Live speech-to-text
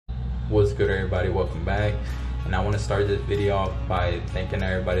What's good, everybody? Welcome back. And I want to start this video off by thanking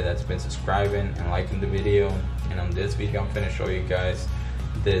everybody that's been subscribing and liking the video. And on this video, I'm going to show you guys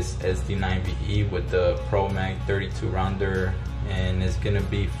this SD9VE with the ProMag 32 rounder, and it's going to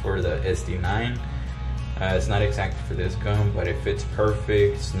be for the SD9. It's not exactly for this gun, but it fits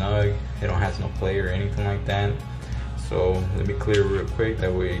perfect, snug. It don't has no play or anything like that. So let me clear real quick,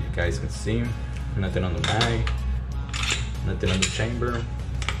 that way you guys can see. Nothing on the mag, nothing on the chamber.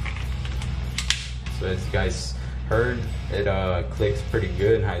 So as you guys heard, it clicks pretty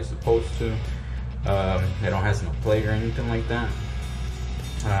good how it's supposed to. It don't has no play or anything like that.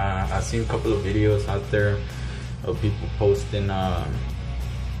 I've seen a couple of videos out there of people posting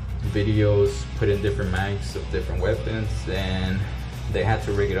videos, putting different mags of different weapons, and they had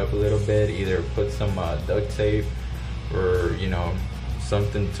to rig it up a little bit, either put some duct tape or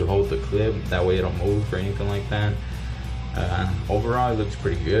something to hold the clip, that way it don't move or anything like that. Overall, it looks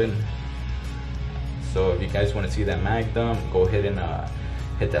pretty good. So if you guys want to see that mag dump, go ahead and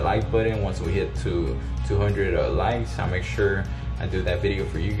hit that like button. Once we hit to 200 likes, I'll make sure I do that video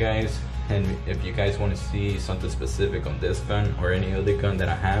for you guys. And if you guys want to see something specific on this gun or any other gun that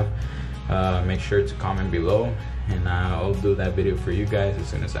I have, make sure to comment below, and I'll do that video for you guys as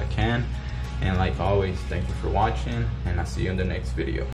soon as I can. And like always, thank you for watching, and I'll see you in the next video.